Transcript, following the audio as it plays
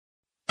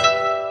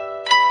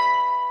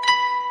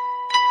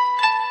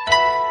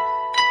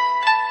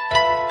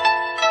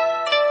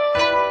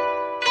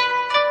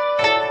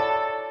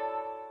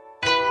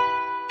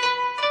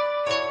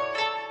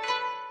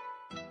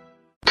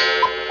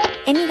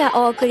エミが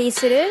お送り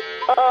する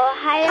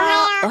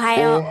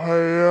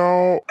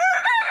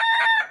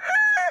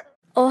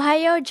おは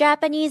よジャ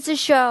パニーズ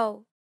ショー。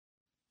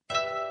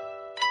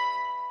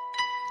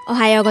お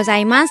はようござ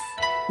います。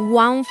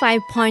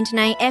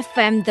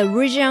15.9FM The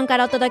Region か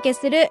らお届け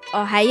するお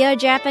はよう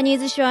ジャパニー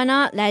ズショー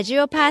のラジ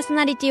オパーソ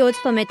ナリティを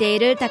務めてい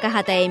る高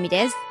畑恵美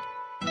です。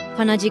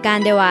この時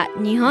間では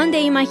日本で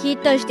今ヒッ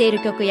トしてい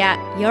る曲や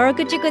ヨー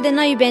ク地区で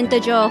のイベン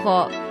ト情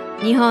報、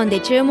日本で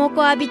注目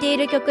を浴びてい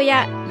る曲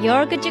やヨ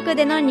ーク地区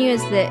でのニュ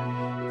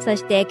ース、そ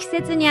して季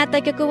節に合っ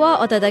た曲を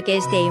お届け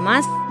してい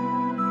ます。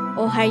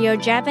おはよう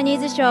ジャパニー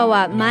ズショー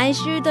は毎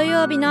週土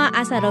曜日の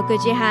朝6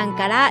時半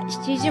から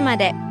7時ま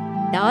で、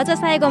どうぞ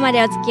最後ま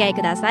でお付き合い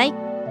ください。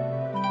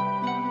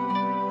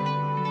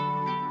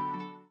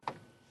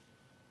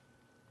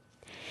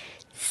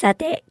さ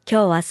て、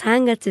今日は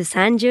3月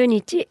30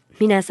日、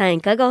皆さん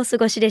いかがお過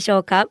ごしでしょ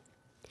うか？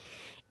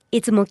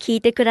いつも聞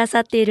いてくださ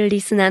っているリ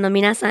スナーの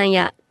皆さん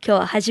や、今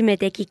日初め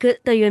て聞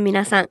くという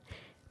皆さん、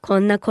こ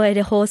んな声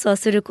で放送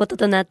すること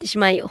となってし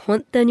まい、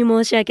本当に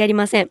申し訳あり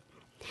ません。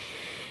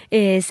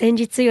先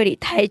日より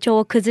体調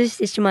を崩し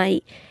てしま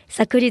い、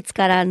昨日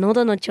から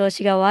喉の調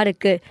子が悪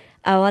く、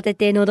慌て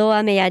て喉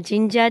飴やジ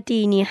ンジャーテ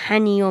ィーにハ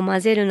ニーを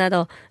混ぜるな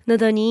ど、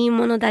喉にいい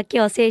ものだ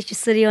けを摂取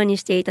するように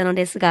していたの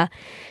ですが、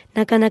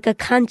なかなか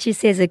完治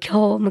せず今日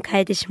を迎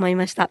えてしまい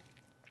ました。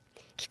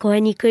聞こ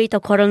えにくい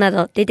ところな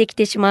ど出てき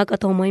てしまうか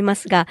と思いま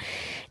すが、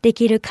で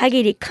きる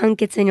限り簡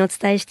潔にお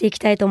伝えしていき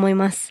たいと思い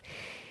ます。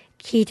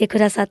聞いてく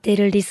ださってい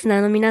るリスナ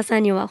ーの皆さ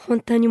んには本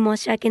当に申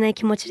し訳ない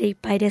気持ちでいっ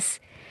ぱいで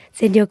す。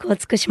全力を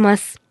尽くしま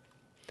す。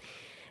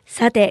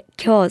さて、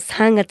今日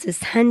3月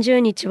30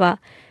日は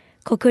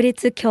国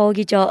立競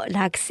技場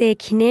落成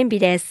記念日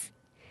です。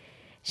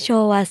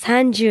昭和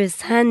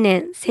33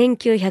年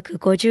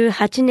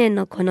1958年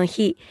のこの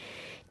日、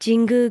神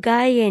宮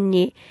外苑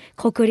に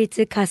国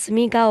立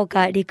霞ヶ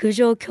丘陸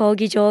上競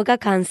技場が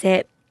完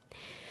成。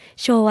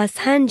昭和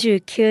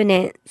39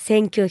年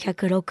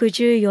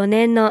1964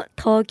年の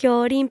東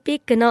京オリンピ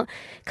ックの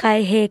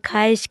開閉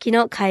会式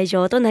の会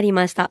場となり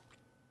ました。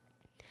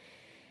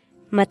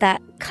ま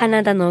た、カ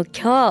ナダの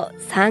今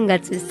日3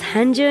月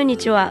30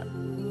日は、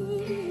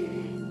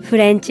フ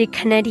レンチ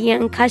カナディア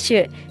ン歌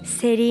手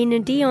セリー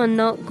ヌ・ディオン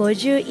の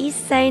51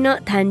歳の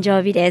誕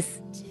生日で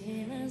す。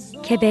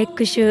ケベッ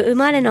ク州生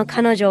まれの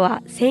彼女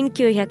は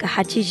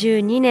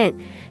1982年、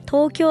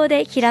東京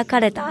で開か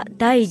れた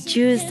第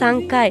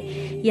13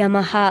回ヤ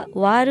マハ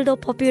ワールド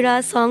ポピュラ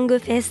ーソング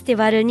フェスティ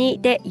バルに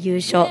て優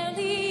勝。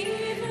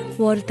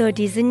ウォルト・デ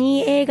ィズ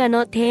ニー映画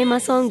のテーマ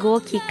ソング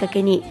をきっか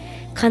けに、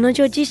彼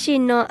女自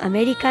身のア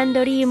メリカン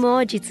ドリーム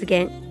を実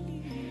現。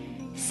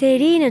セ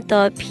リーヌ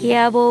とピ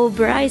アボー・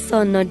ブライ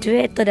ソンのデ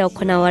ュエットで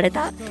行われ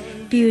た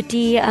ビューテ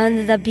ィ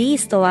ー&ザ・ビー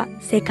ストは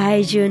世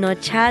界中の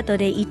チャート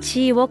で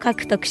1位を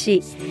獲得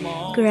し、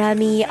グラ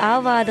ミー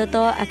アワード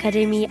とアカ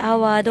デミーア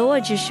ワードを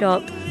受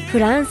賞。フ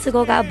ランス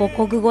語が母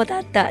国語だ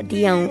ったデ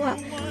ィアンは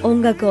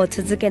音楽を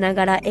続けな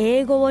がら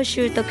英語を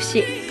習得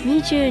し、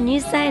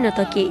22歳の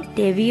時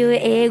デビュー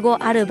英語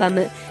アルバ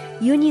ム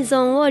ユニ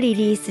ゾンをリ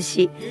リース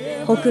し、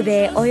北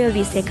米およ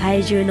び世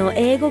界中の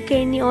英語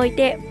圏におい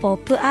てポッ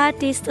プアー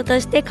ティストと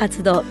して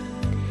活動。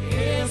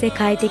世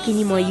界的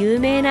にも有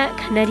名な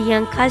カナディア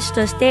ン歌手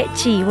として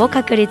地位を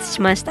確立し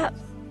ました。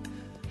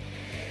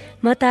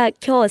また今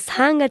日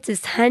3月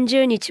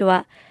30日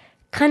は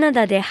カナ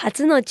ダで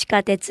初の地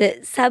下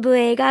鉄サブウ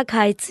ェイが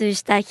開通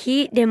した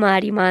日でもあ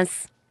りま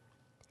す。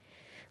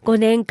5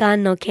年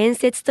間の建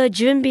設と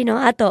準備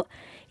の後、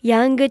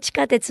ヤング地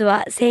下鉄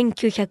は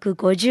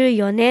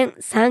1954年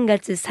3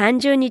月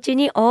30日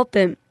にオー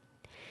プン。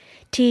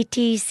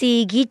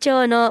TTC 議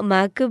長の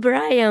マーク・ブ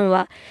ライアン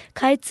は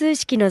開通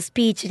式のス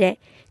ピーチで、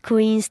ク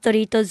イーンスト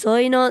リート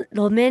沿いの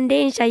路面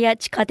電車や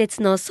地下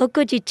鉄の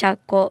即時着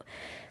工、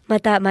ま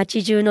た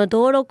街中の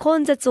道路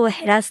混雑を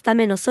減らすた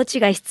めの措置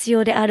が必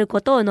要である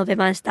ことを述べ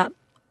ました。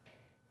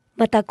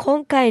また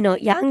今回の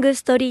ヤング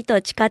ストリー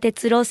ト地下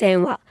鉄路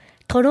線は、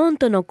トロン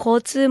トの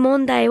交通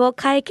問題を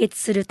解決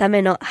するた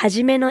めの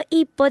初めの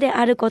一歩で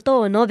あること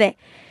を述べ、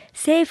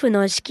政府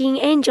の資金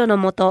援助の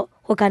もと、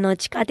他の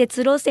地下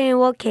鉄路線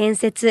を建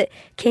設・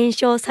検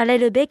証され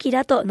るべき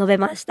だと述べ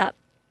ました。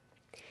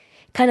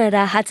カナ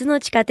ダ初の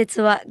地下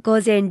鉄は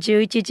午前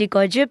11時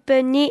50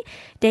分に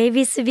デイ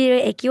ビスビル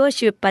駅を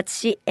出発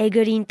し、エ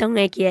グリントン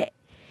駅へ。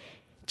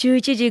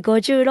11時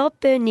56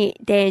分に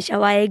電車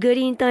はエグ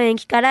リントン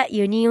駅から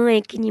ユニオン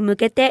駅に向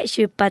けて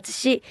出発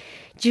し、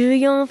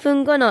14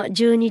分後の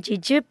12時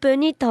10分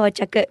に到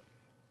着。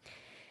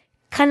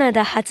カナ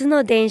ダ初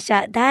の電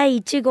車第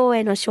1号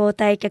への招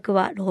待客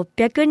は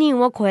600人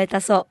を超え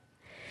たそう。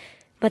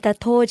また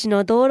当時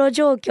の道路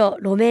状況、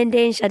路面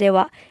電車で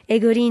はエ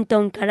グリン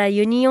トンから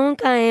ユニオン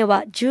間へ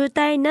は渋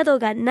滞など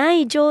がな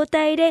い状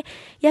態で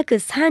約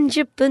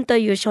30分と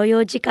いう所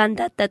要時間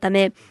だったた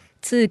め、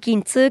通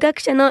勤通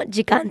学者の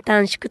時間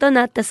短縮と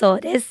なったそ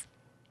うです。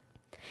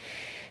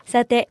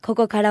さて、こ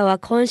こからは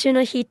今週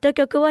のヒット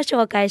曲を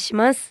紹介し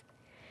ます。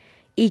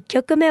1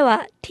曲目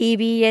は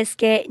TBS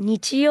系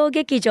日曜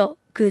劇場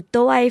グッ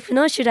ドワイフ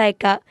の主題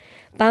歌、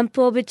バン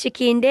プオブチ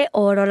キンで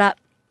オーロラ。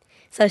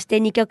そして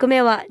2曲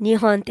目は日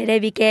本テレ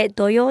ビ系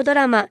土曜ド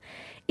ラマ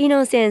イ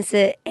ノセン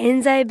ス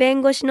冤罪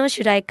弁護士の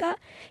主題歌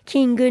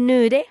キングヌ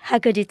ーで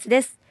白日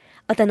です。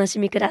お楽し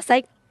みくださ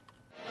い。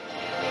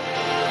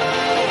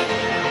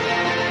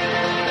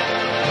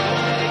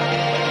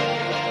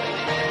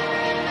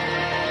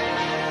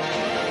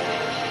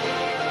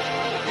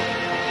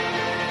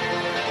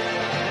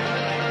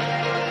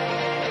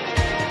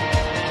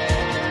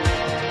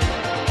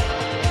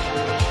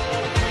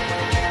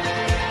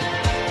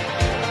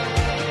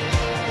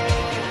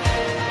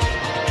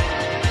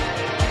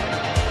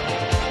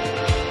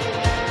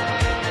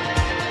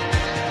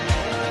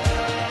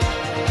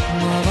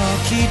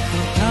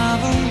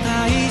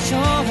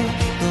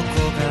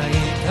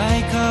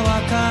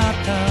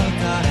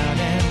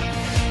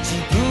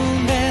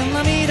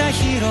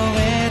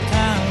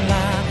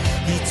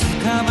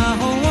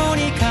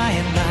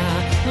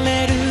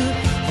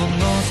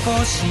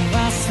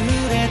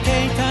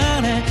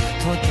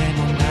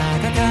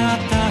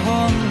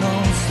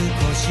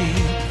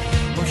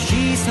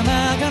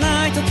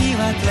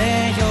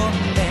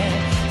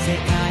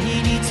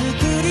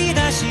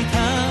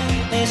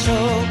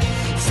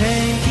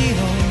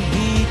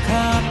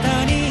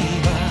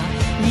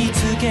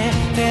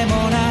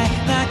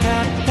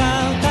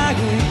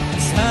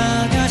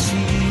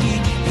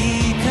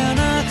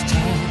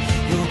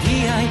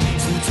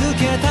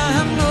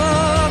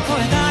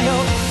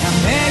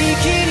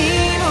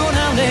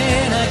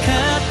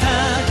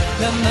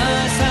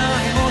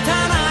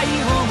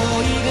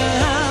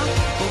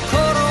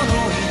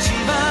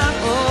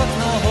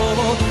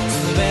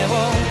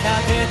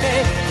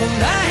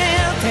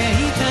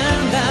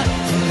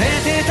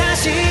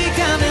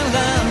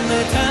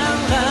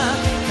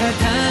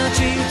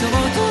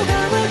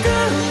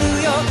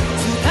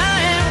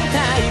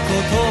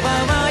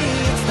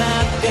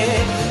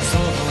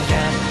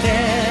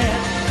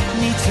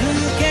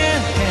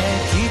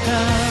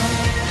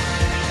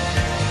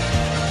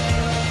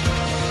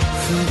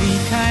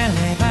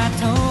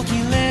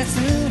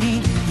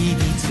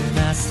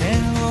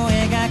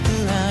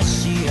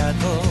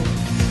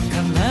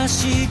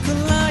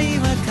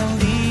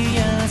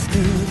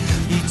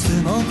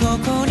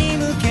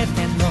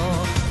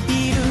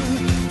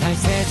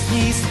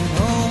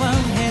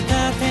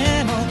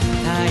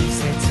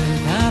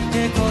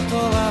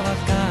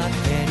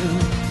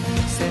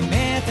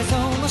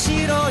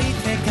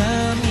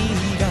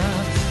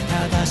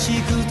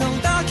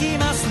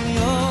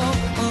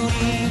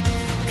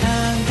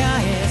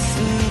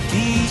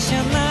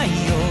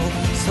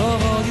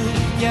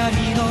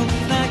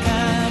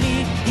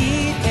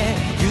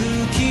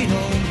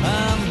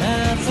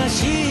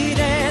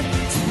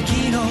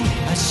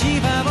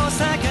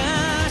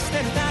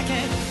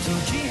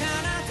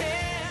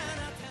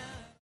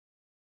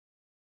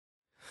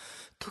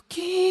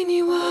時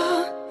に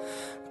は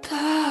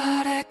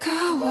誰か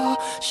を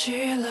知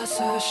らず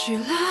知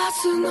ら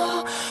ず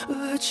の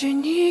うち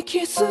に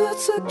傷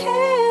つけ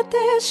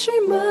てし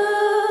まっ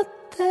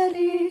た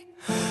り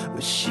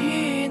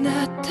失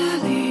っ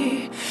た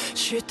り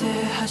して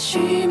初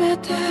め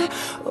て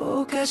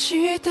犯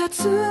した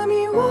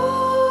罪を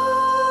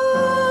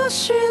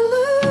知る。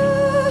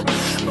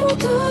戻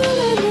れ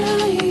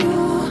ないよ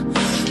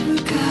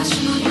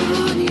昔のよ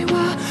うには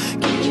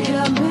きら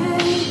め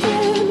いて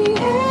見え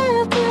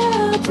た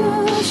と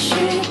し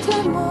て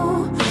も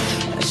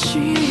明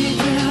日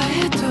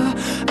へと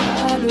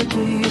歩き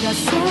出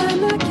さ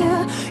なきゃ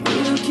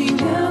雪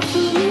が降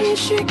り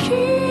しき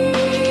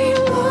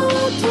ろ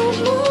うと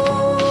も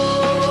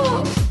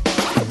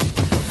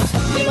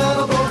今の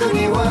僕に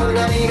は何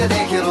がで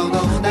きるの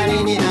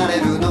何になれ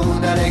るの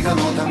誰か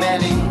のため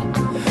に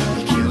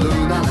生きる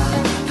なら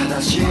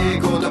正しい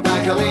ことばか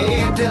り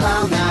言って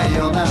らんない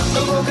よな。ど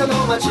こかの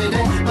街で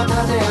ま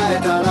た出会え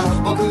たら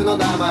僕の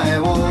名前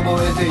を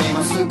覚えてい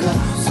ますか。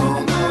そ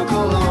んな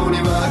頃に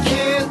はき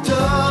っと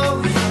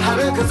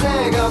春風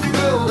が吹くだ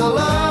ろう。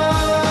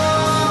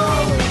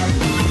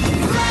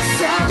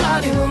さら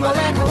に生まれ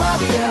変わっ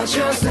て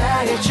人生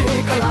一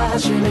から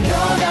始めよ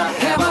うが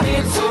へばり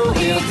つい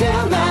て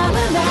なれ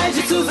ない地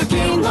続き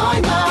の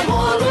今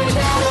を歩いて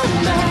る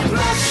んだ。真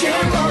っ白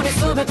に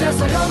全て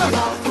さよなら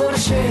降り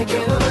しき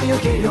る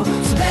雪よ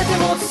全て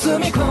も包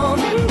み込ん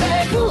で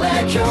くれ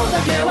今日だ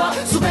けは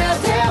全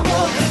てを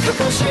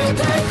隠して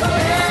くれ。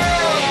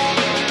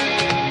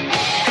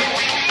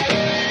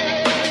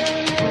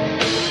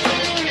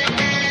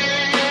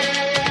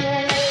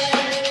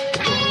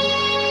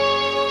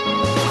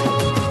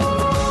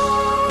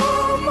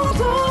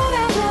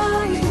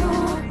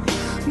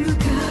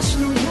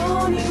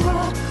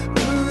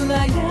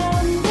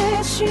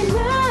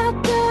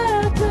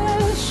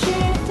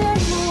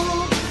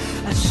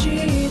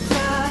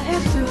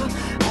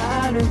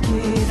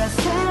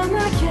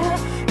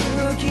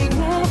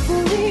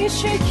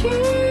しき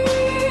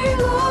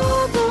ろ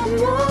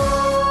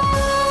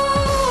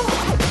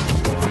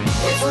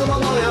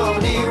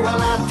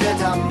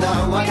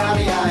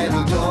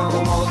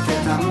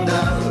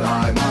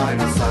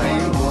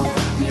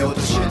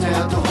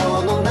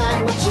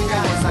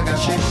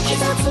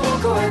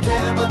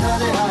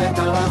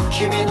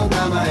君の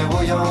名前を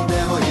呼んで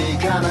もいい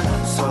かな。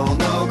その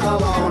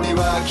頃に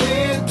はきっ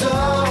と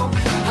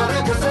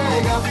春風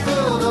が吹くだ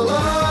ろう。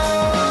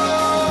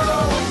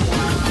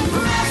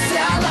さ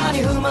らに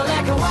生まれ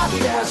変わって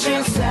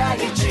人生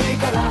一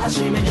から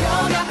始めよ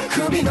うが、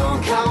首の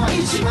皮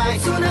一枚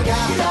繋がっ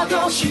た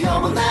どうしよ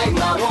うもない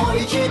間を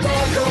生きてくん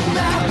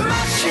だ。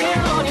白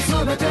に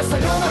全てさ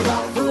よな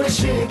ら嬉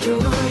しい急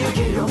雪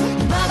よ、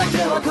今だけ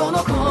はこの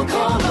心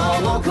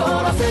を凍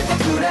らせて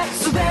くれ、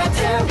全て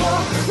を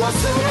忘れ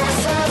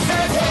させ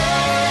て。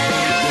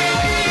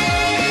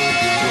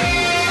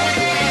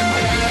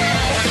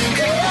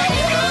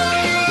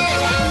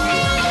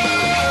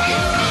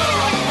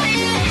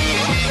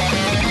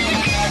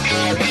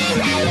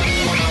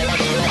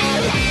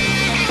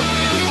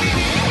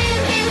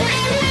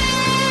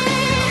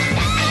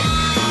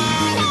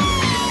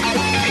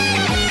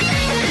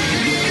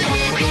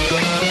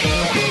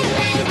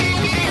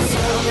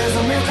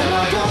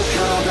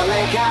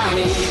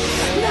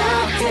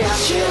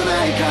知ら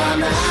ないか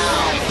な、ま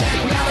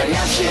だや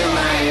知らな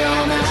いよ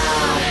うな、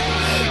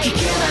聞き流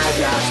し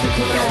てく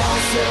れ、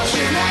せわし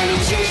ない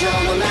日常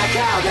の中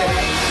で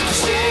年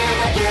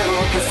だけを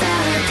重ね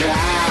た、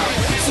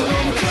その向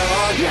こ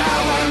う側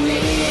に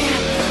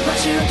待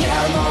ち受ける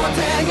のは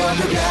天国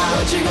か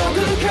地獄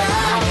か。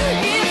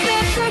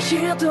人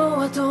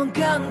はとん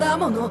がんだ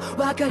もの分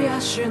かりゃ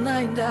し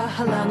ないんだ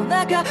腹の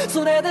中、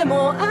それで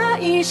も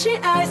愛し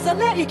愛さ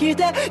れ生き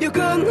てゆく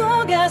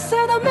のが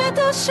定め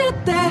と知っ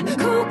て、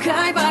後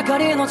悔ばか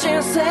りの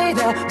人生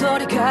で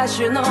取り返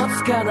しの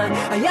つかない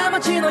過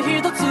ちの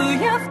一つ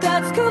や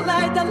二つく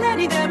らい誰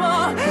にでも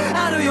あ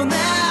るよな、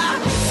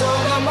そ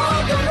のもの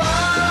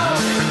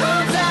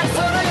本当にそ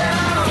れよ。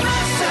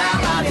さ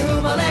らに生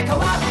まれ変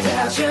わっ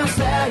て人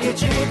生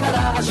一から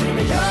始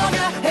めよう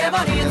が、へ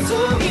ばりつ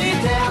い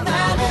て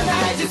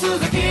地続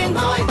きの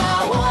今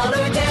を歩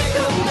いていく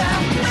んだ。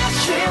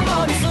白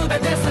に全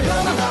てさよ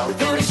なら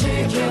嬉しい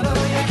気分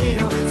や気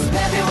を全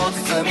てを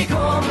包み込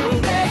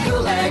んでく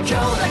れ、今日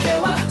だけ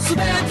は全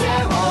て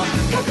を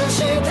隠し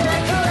てくれ。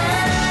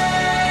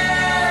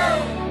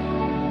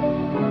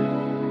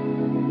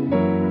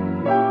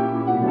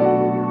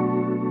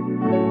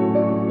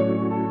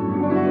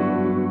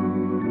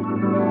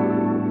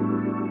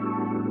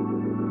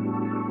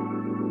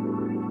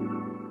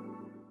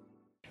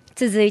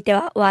続いて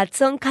は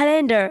What's on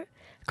Calendar。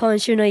 今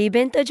週のイ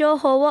ベント情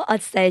報をお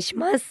伝えし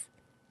ます。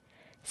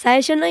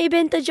最初のイ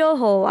ベント情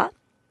報は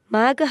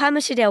マークハム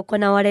市で行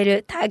われ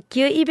る卓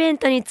球イベン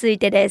トについ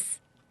てで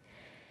す。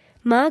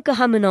マーク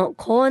ハムの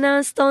コーナ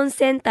ーストーン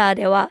センター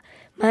では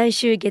毎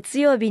週月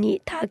曜日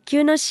に卓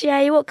球の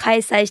試合を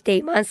開催して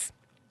います。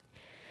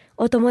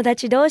お友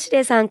達同士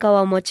で参加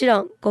はもちろ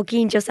ん、ご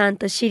近所さん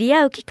と知り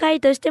合う機会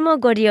としても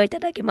ご利用いた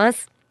だけま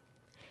す。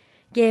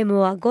ゲーム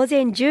は午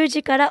前10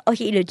時からお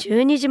昼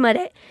12時ま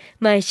で、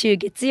毎週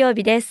月曜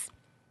日です。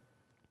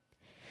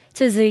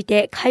続い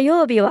て火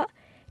曜日は、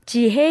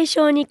自閉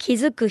症に気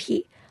づく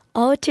日、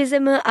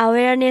Autism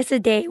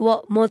Awareness Day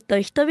をもっと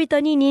人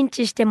々に認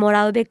知しても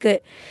らうべ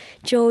く、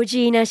ジョージ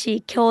ーナ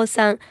市協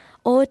賛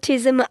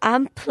Autism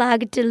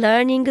Unplugged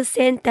Learning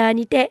Center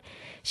にて、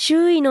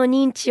周囲の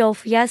認知を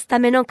増やすた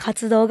めの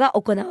活動が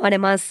行われ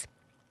ます。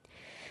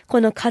こ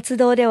の活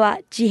動では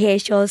自閉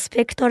症ス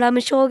ペクトラム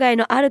障害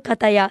のある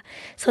方や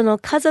その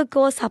家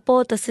族をサ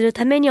ポートする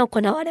ために行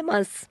われ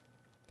ます。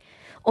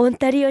オン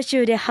タリオ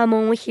州で波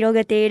紋を広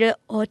げている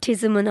オーティ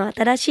ズムの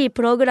新しい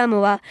プログラ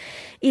ムは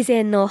以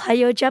前の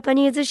Ohayoジャパ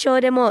ニーズショ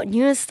ーでも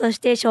ニュースとし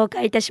て紹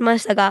介いたしま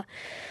したが、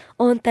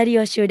オンタリ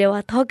オ州で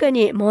は特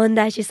に問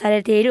題視さ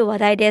れている話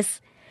題で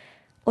す。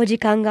お時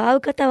間が合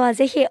う方は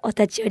ぜひお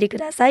立ち寄りく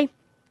ださい。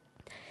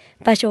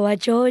場所は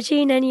ジョージ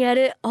ーナにあ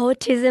る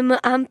Autism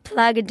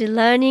Unplugged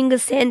Learning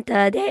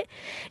Center で、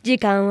時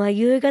間は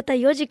夕方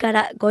4時か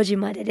ら5時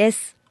までで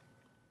す。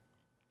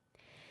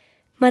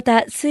ま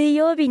た水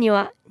曜日に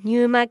はニ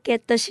ューマーケッ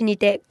ト市に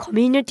てコ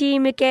ミュニテ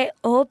ィ向け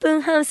オープ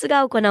ンハウス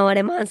が行わ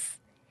れま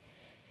す。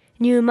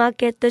ニューマー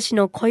ケット市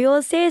の雇用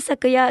政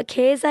策や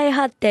経済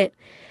発展、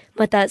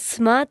また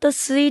スマート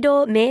水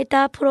道メー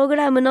タープログ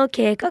ラムの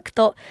計画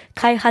と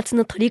開発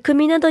の取り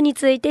組みなどに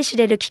ついて知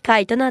れる機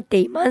会となって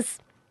います。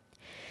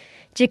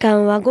時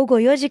間は午後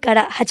4時か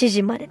ら8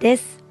時までで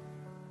す。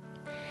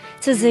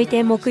続い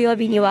て木曜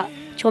日には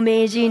著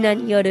名人ら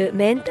による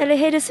メンタル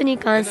ヘルスに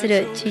関す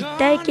る実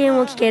体験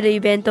を聞ける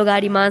イベントがあ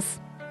りま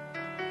す。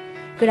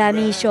グラ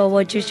ミー賞を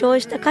受賞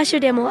した歌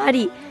手でもあ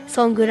り、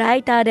ソングラ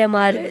イターで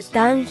もある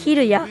ダン・ヒ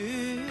ルや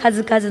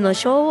数々の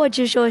賞を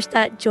受賞し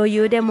た女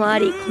優でもあ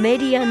りコメ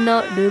ディアン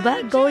のル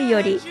バ・ゴイ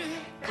より、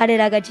彼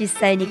らが実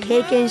際に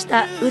経験し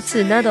たう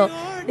つなど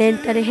メン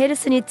タルヘル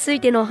スについ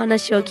てのお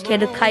話を聞け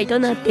る会と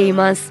なってい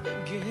ます。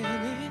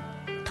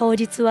当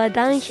日は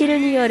ダンヒル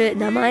による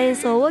生演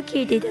奏を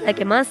聞いていただ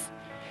けます。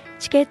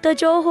チケット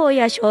情報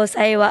や詳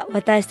細は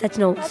私た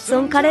ちの What's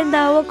on カレン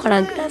ダーをご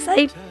覧くださ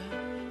い。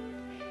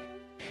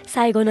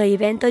最後のイ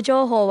ベント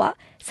情報は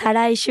再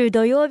来週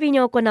土曜日に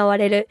行わ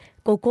れる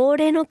ご高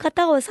齢の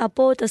方をサ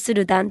ポートす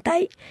る団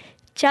体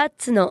チャッ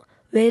ツの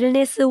ウェル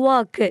ネス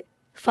ワーク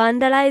ファン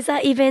ダライザ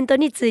ーイベント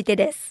について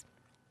です。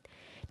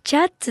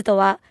CHATS と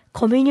は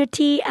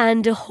Community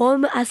and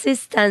Home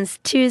Assistance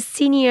to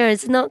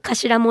Seniors の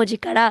頭文字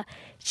から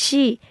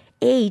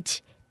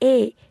CHATS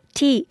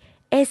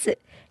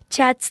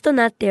CHATS と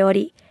なってお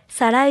り、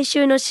再来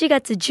週の4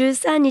月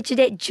13日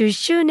で10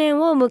周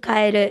年を迎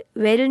える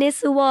ウェルネ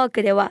スウォー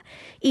クでは、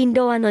イン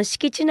ドアの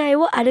敷地内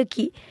を歩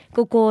き、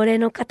ご高齢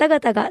の方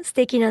々が素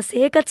敵な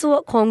生活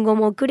を今後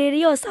も送れる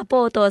ようサ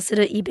ポートをす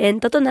るイベ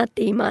ントとなっ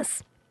ていま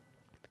す。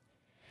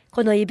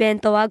このイベン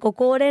トはご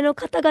高齢の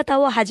方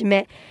々をはじ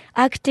め、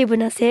アクティブ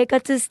な生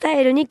活スタ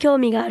イルに興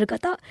味がある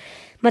方、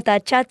また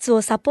チャッツ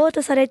をサポー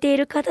トされてい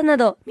る方な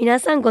ど、皆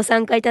さんご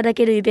参加いただ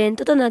けるイベン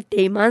トとなっ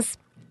ています。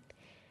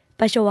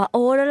場所は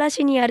オーロラ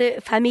市にあ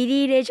るファミ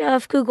リーレジャー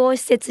複合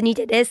施設に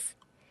てです。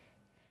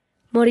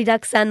盛りだ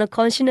くさんの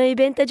今週のイ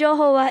ベント情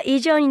報は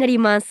以上になり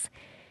ます。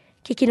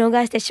聞き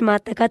逃してしまっ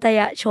た方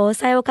や詳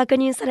細を確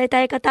認され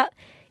たい方、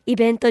イ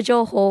ベント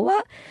情報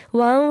は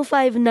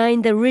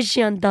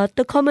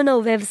 159theregion.com の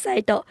ウェブサ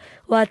イト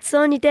What's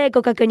On にて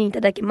ご確認い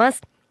ただけま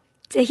す。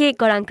ぜひ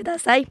ご覧くだ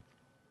さい。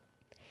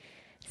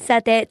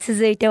さて、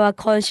続いては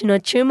今週の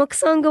注目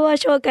ソングを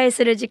紹介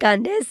する時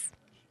間です。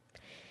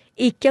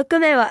1曲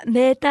目は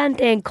名探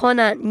偵コ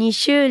ナン2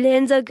週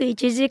連続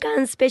1時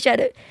間スペシャ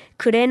ル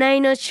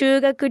紅の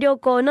修学旅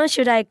行の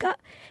主題歌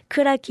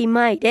倉木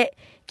舞で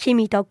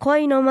君と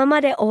恋のまま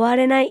で終わ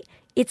れない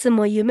いつ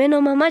も夢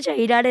のままじゃ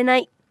いられな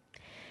い。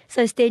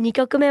そして2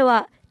曲目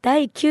は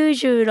第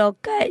96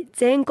回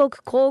全国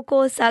高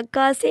校サッ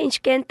カー選手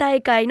権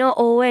大会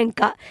の応援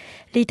歌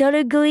リト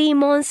ルグリーン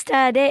モンス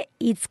ターで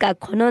いつか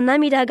この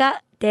涙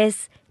がで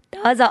す。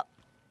どうぞ。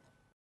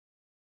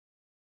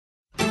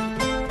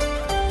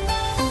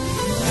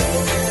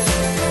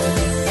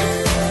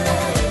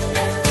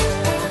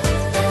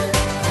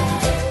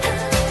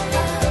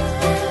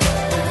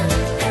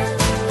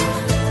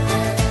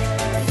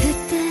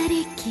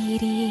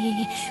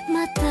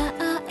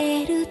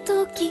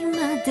時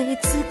まで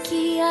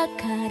月明か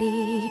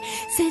り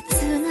切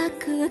な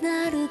く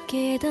なる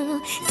けど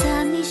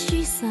寂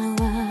しさ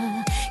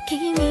は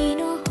君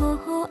の微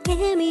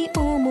笑み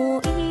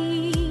思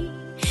い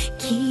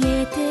消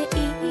えて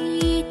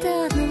い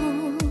た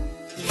の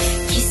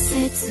季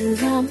節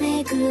が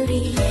巡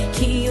り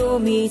清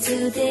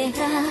水で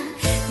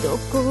ど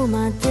こ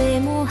まで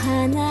も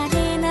離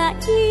れな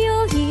い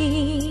よう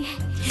に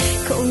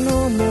こ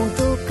のも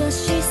どか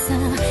しさ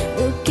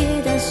受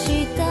け出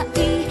したい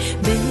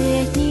目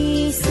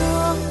に染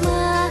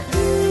まる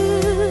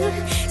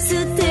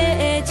ス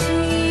テージ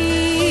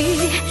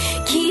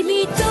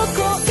君と恋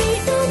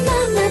のま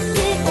まで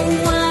終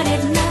われな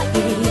い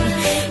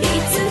い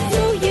つも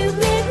夢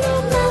の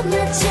まま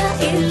じゃ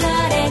い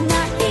られ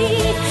ない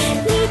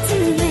見つ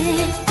め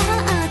合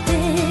って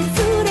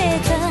触れ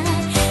た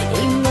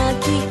今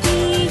きり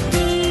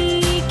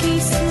キ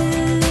ス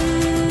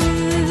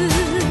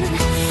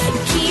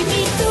君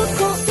と恋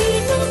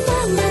のま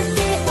まで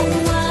終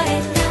われな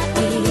い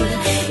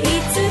い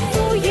つ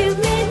も夢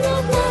の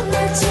まま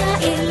じゃ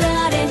い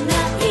られない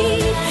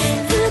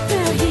二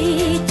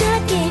人だ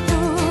けの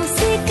世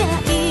界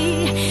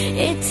エ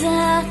タ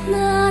ー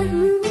ナル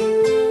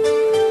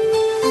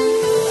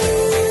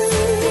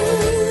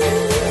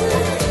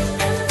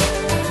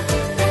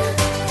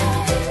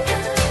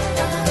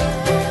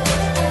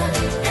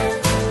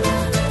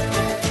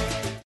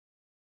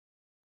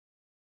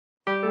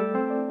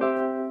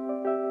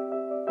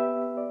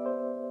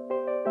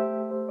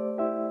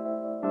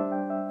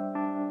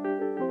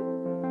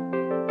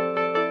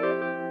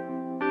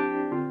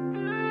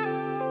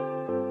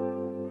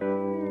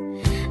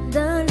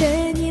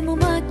誰にも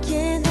負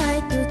けな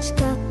いと誓っ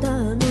たあ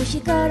の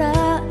日か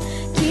ら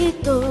きっ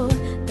と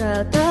戦っ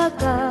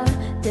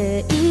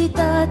てい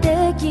た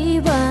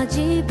敵は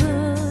自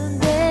分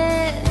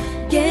で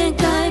限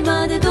界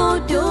まで努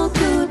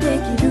力で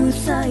きる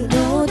才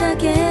能だ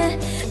け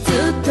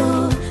ずっ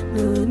と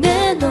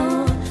胸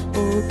の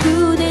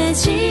奥で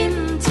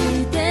信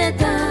じて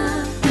たい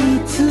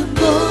つも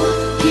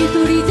一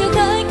人じゃ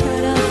ないか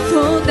ら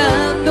そう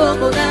何度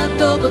も何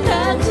度も立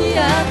ち上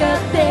が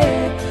っ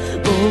て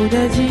同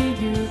じ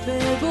夢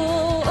を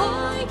追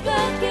いか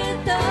け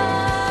た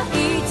い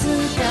つ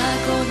か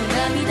この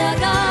涙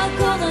が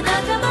この仲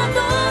間と過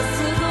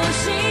ご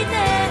して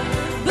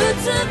ぶ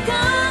つか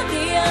り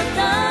合った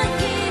日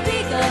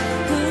々が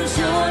勲章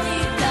に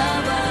変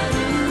わる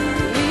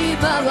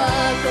今は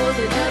この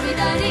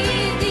涙に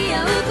出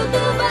会うこと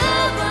は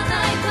ない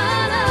か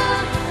ら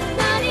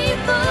何も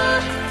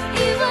言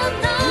わ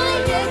ない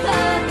で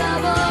肩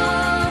を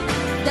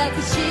抱き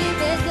し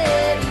めて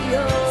いよ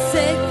う世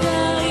界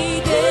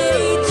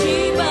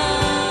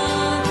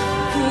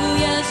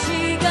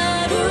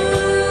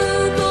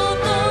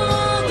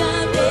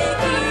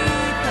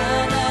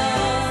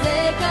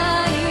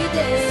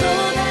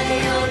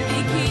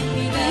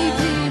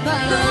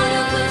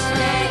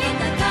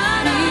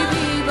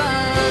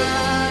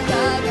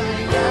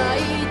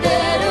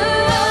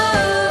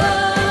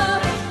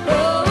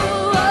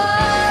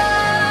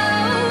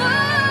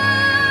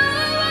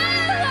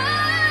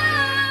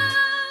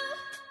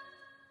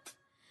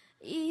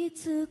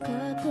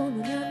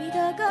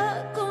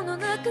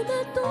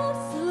と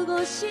過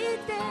ごして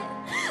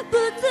ぶ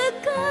つ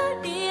か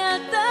り合っ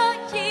た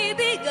日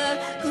々が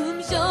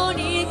勲章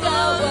に変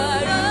わ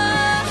る。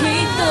きっと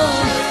こ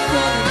の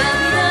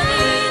涙に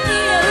似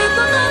合う言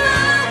葉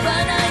は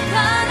ないか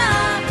ら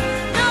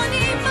何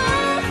も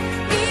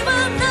言わ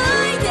な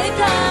いで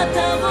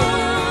肩を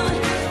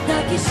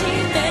抱きしめ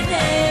て、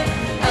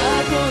ああ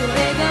この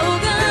笑顔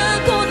が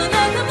この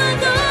仲間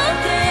と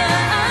出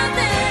会って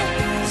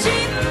信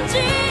じ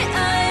合え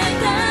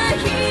た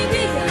日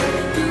々が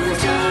友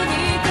情に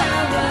変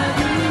わ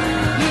る。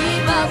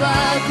今は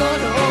この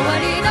終わ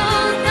りの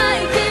ない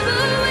気分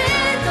へ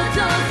と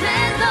挑戦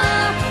の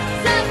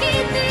先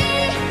に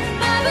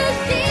眩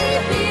しい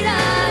未来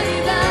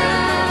が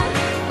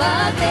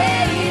待って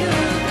いる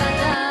か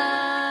ら。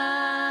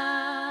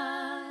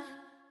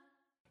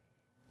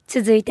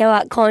続いて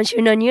は今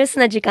週のニュース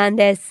の時間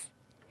です。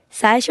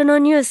最初の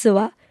ニュース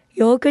は、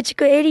ヨーク地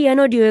区エリア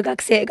の留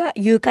学生が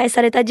誘拐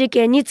された事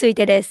件につい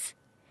てです。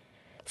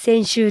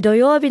先週土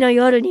曜日の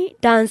夜に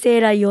男性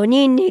ら4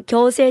人に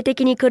強制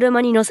的に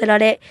車に乗せら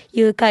れ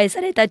誘拐さ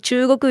れた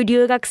中国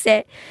留学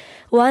生、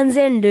ワン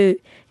ゼン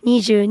ルー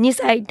22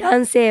歳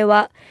男性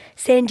は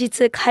先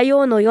日火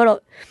曜の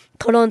夜、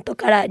トロント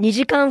から2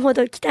時間ほ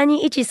ど北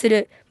に位置す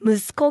るム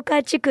スコ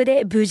カ地区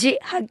で無事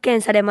発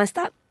見されまし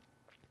た。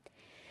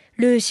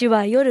ルー氏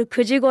は夜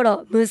9時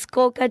頃、ムス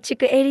コーカ地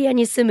区エリア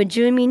に住む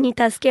住民に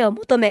助けを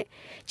求め、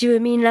住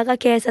民らが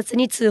警察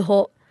に通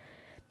報。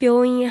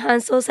病院へ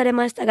搬送され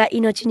ましたが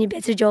命に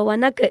別状は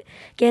なく、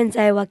現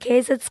在は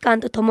警察官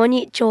と共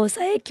に調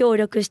査へ協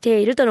力して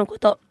いるとのこ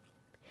と。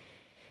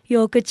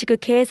ヨーク地区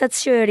警察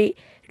署より、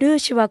ルー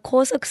氏は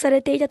拘束さ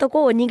れていたとこ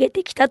ろを逃げ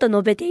てきたと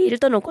述べている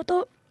とのこ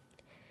と。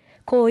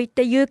こういっ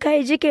た誘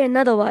拐事件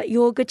などは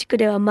ヨーク地区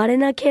では稀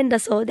な件だ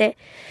そうで、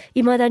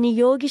未だに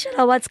容疑者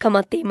らは捕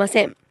まっていま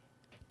せん。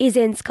以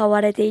前使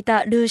われてい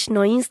たルー氏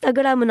のインスタ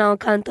グラムのア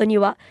カウントに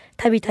は、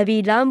たびた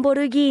びランボ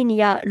ルギーニ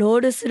やロー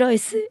ルスロイ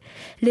ス、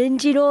レン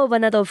ジローバ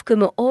などを含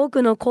む多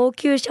くの高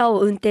級車を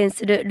運転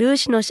するルー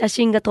氏の写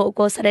真が投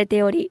稿され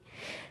ており、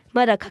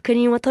まだ確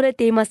認は取れ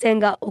ていません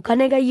が、お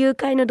金が誘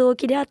拐の動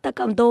機であった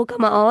かどうか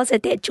も合わせ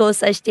て調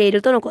査してい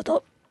るとのこ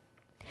と。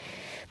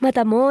ま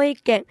たもう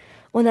一件、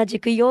同じ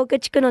くヨーク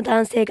地区の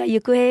男性が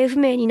行方不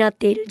明になっ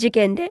ている事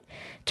件で、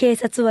警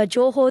察は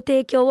情報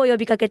提供を呼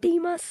びかけてい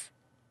ます。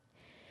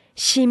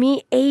シ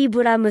ミ・エイ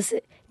ブラム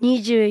ス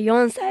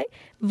24歳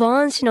ボ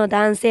ーン氏の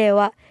男性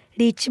は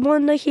リッチモ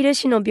ンドヒル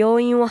市の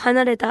病院を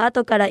離れた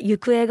後から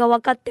行方が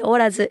分かってお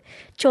らず、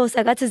調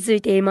査が続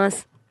いていま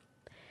す。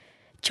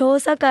調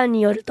査官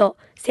によると、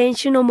先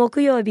週の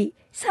木曜日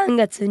3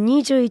月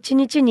21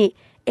日に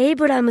エイ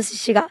ブラムス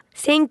氏が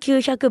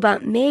1900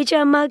番メイジ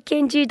ャーマッケ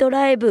ンジード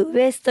ライブウ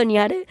エストに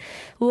ある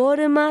ウォー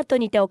ルマート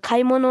にてお買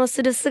い物を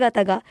する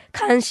姿が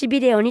監視ビ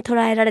デオに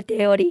捉えられ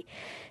ており、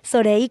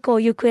それ以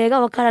降行方が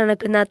わからな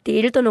くなってい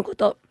るとのこ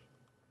と。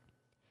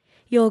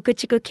ヨーク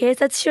地区警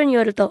察署に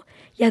よると、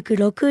約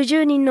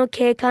60人の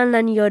警官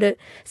らによる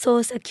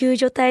捜査救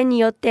助隊に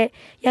よって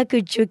約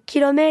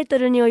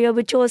 10km に及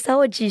ぶ調査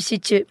を実施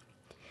中。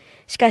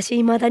しかし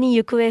未だに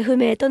行方不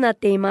明となっ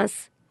ていま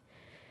す。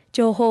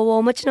情報を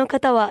お持ちの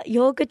方は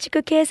ヨーク地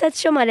区警察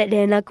署まで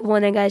連絡をお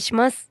願いし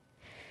ます。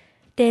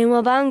電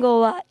話番号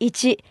は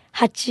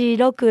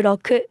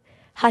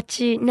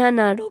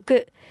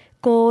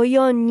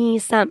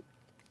 1-866-876-5423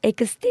 エ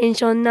クステン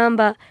ションナン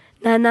バ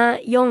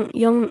ー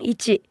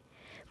7441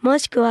も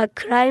しくは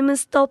クライム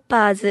ストッ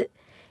パーズ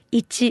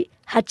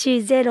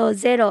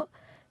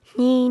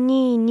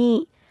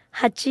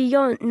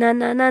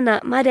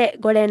 1-800-222-8477 まで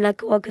ご連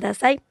絡をくだ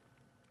さい。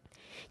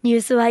ニュ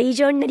ースは以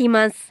上になり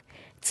ます。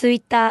ツイ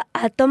ッタ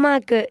ー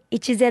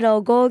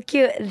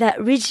@1059 The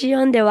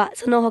Region では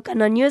その他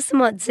のニュース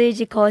も随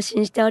時更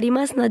新しており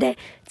ますので、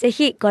ぜ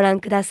ひご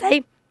覧くださ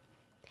い。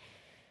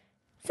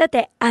さ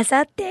て、あ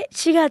さって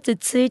4月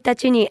1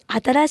日に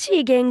新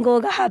しい元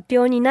号が発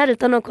表になる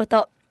とのこ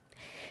と。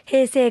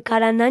平成か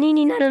ら何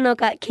になるの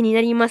か気に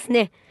なります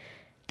ね。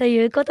と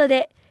いうこと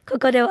で、こ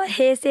こでは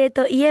平成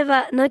といえ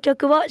ばの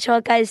曲を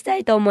紹介した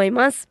いと思い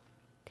ます。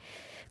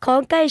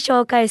今回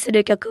紹介す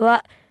る曲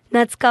は、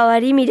夏川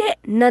りみで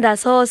灘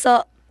そうそ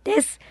う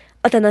です。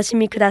お楽し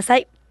みくださ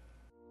い。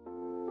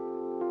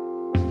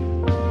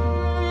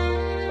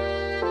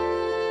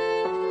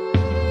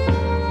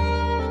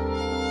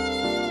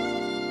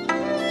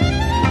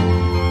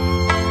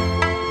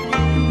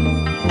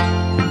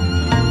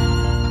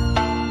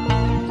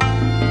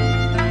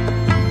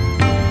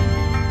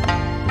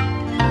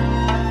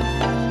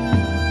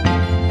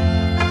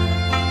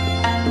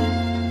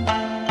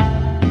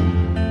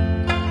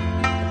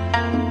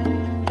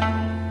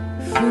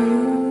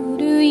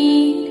古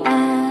い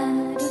ア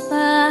ル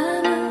バ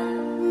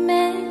ム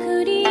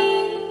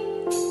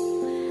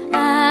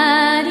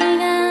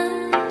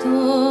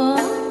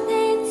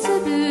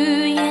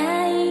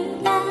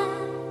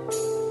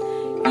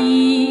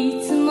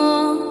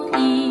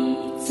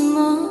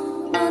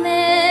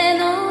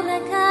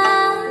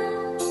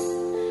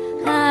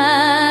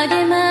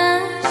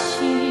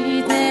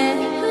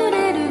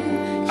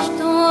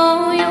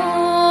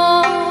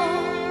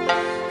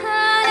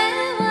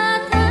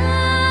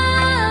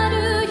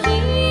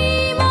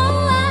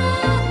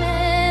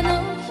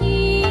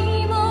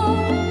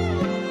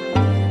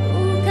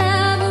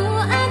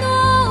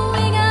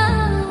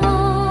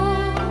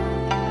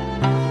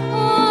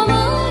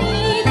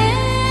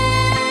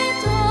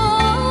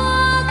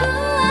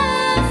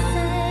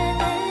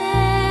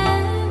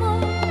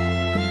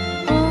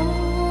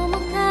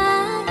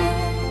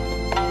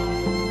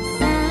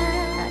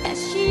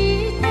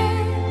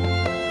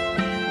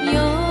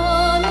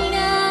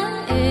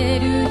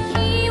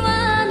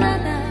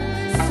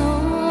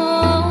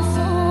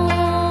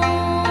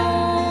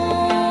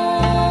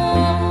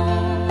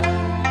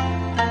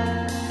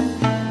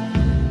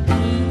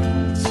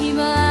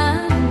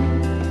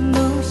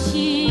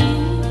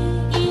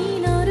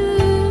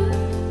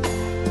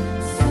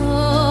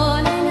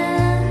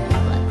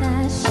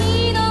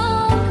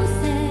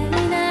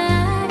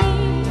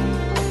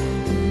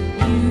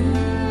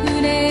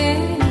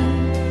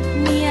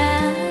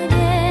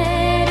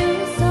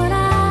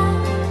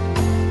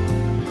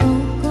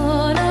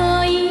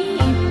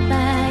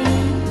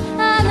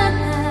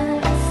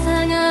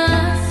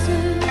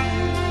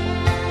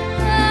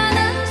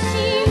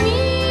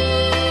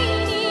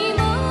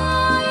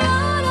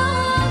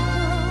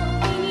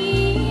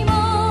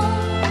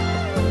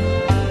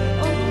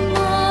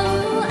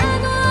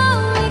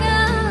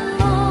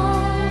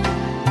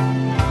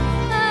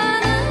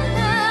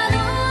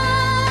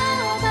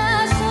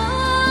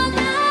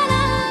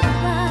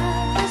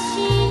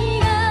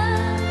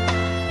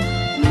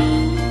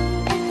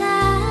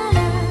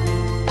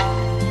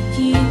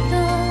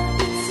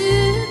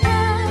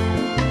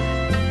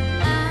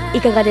い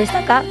かがでし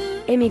たか？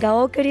エミが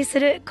お送りす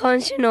る今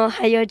週の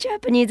Ohayo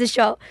Japanese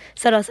Show、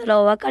そろそ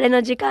ろお別れ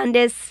の時間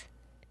です。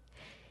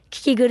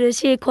聞き苦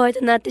しい声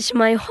となってし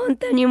まい本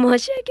当に申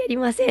し訳あり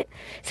ません。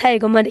最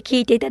後まで聞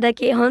いていただ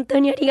き本当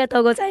にありがと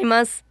うござい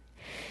ます。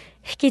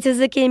引き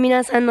続き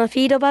皆さんのフ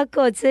ィードバッ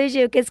クを随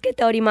時受け付け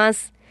ておりま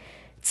す。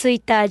ツイ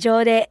ッター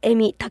上でエ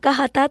ミ高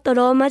畑と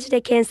ローマ字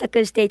で検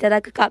索していた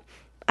だくか、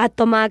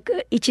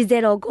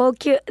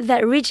@1059 The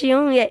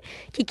Region へ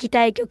聞き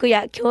たい曲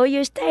や共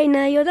有したい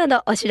内容な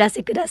どお知ら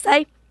せくださ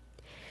い。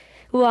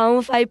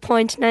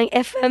105.9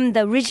 FM The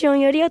Region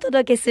よりお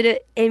届けす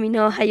るエミ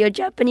のOhayo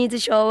Japanese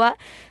Showは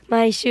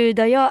毎週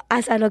土曜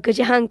朝6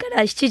時半か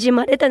ら7時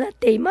までとなっ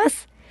ていま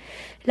す。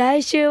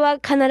来週は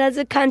必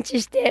ず完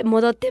治して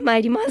戻ってま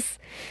いります。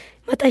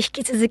また引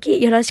き続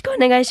きよろしくお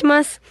願いし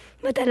ます。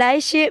また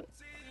来週。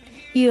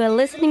You are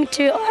listening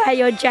to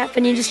Ohayo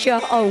Japanese Show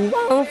on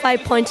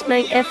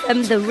 105.9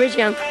 FM The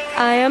Region.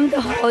 I am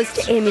the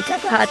host Amy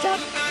Takahata.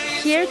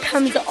 Here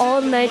comes All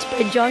Night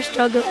by Josh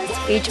Douglas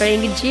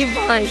featuring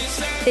G-Vine.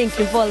 Thank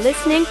you for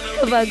listening.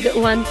 Have a good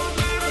one.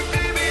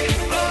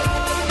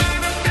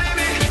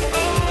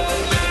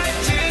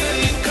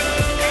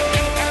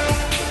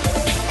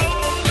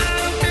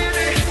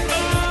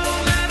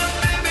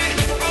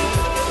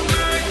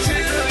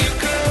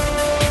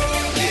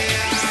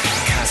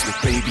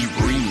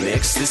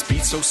 This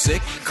beat so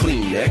sick,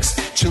 Kleenex.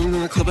 Chillin'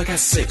 in the club, I got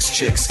 6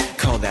 chicks.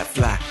 Call that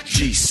fly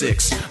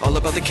G6. All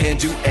about the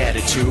can-do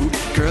attitude.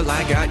 Girl,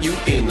 I got you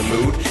in the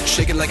mood.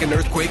 Shaking like an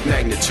earthquake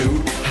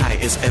magnitude. High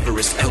as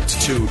Everest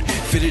altitude.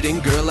 Fitted in,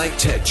 girl, like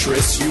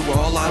Tetris. You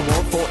all I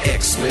want for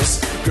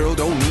Xmas. Girl,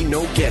 don't need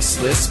no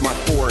guest list. My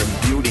foreign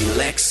beauty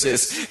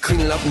Lexus.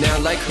 Clean it up now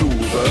like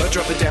Hoover.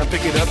 Drop it down,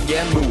 pick it up,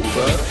 yeah, move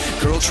her.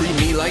 Girl, treat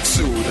me like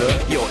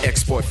Suda. Your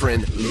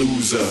ex-boyfriend,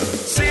 loser.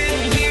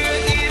 Sitting here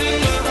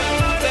eating my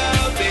heart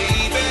out,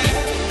 baby.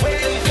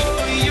 Waiting for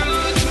you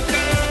to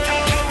come.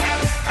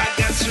 I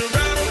got you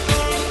up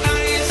on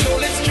ice, so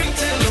let's drink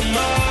till the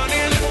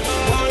morning.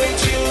 Why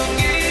don't you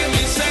give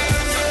me some?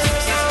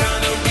 It's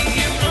gonna be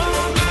an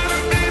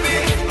all-night, baby.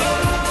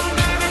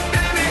 All-night,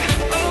 baby.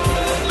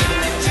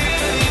 All-night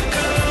till you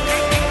come.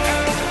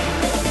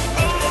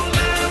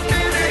 All-night,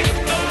 baby.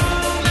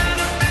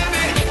 All-night,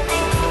 baby.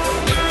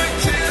 All-night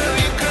till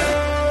you come.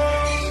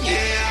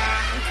 Yeah.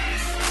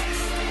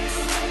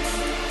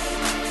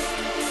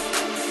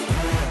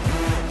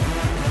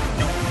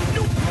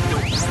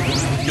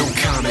 No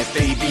comment,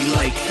 baby,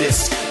 like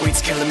this.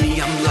 Weight's killing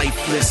me, I'm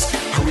lifeless.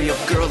 Hurry up,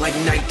 girl, like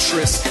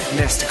nitrous.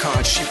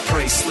 MasterCard, she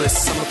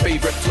priceless. I'm a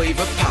favorite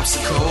flavor,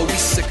 popsicle. We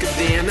sicker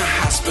than a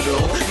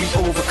hospital. We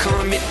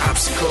overcome an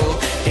obstacle.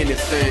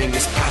 Anything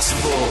is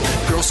possible.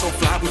 Girl, so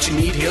fly, what you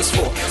need, here's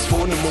for.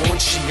 4 in the morning,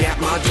 she at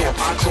my door.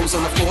 Clothes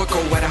on the floor,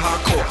 go at a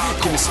hardcore.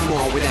 Give me some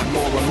more with that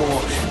more and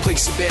more.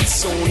 Place your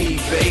bets on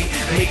eBay.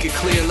 Make it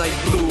clear like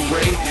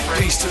Blu-ray.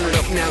 Please turn it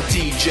up now,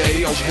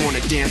 DJ. I wanna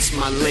dance,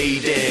 my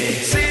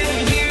lady.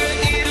 Sitting here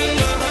eating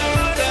my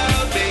heart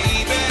out,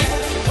 baby.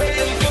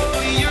 Waiting for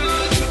you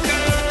to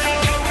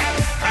come.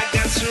 I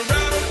got you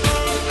up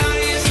on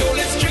ice, so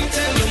let's drink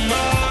till the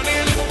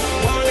morning.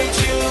 Why don't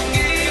you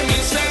give me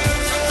some?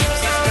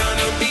 It's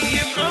gonna be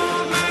an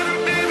all-nighter,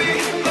 baby.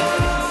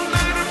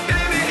 All-nighter,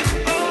 baby.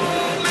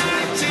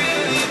 All-night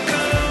till you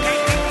come.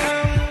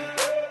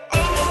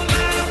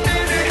 All-night,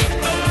 baby.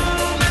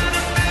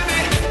 All-nighter,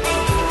 baby.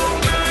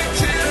 All-night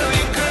till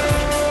you come.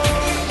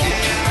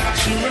 Yeah,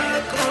 she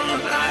rock on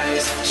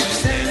ice. She's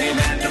standing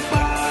at the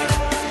bar.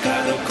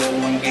 Gotta go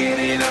and get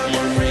it.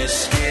 I'ma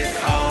risk it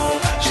all.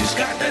 She's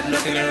got that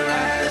look in her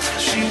eyes.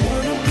 She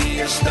wanna be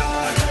a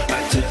star. I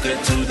took her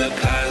to the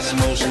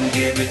cosmos and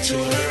gave it to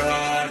her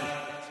all.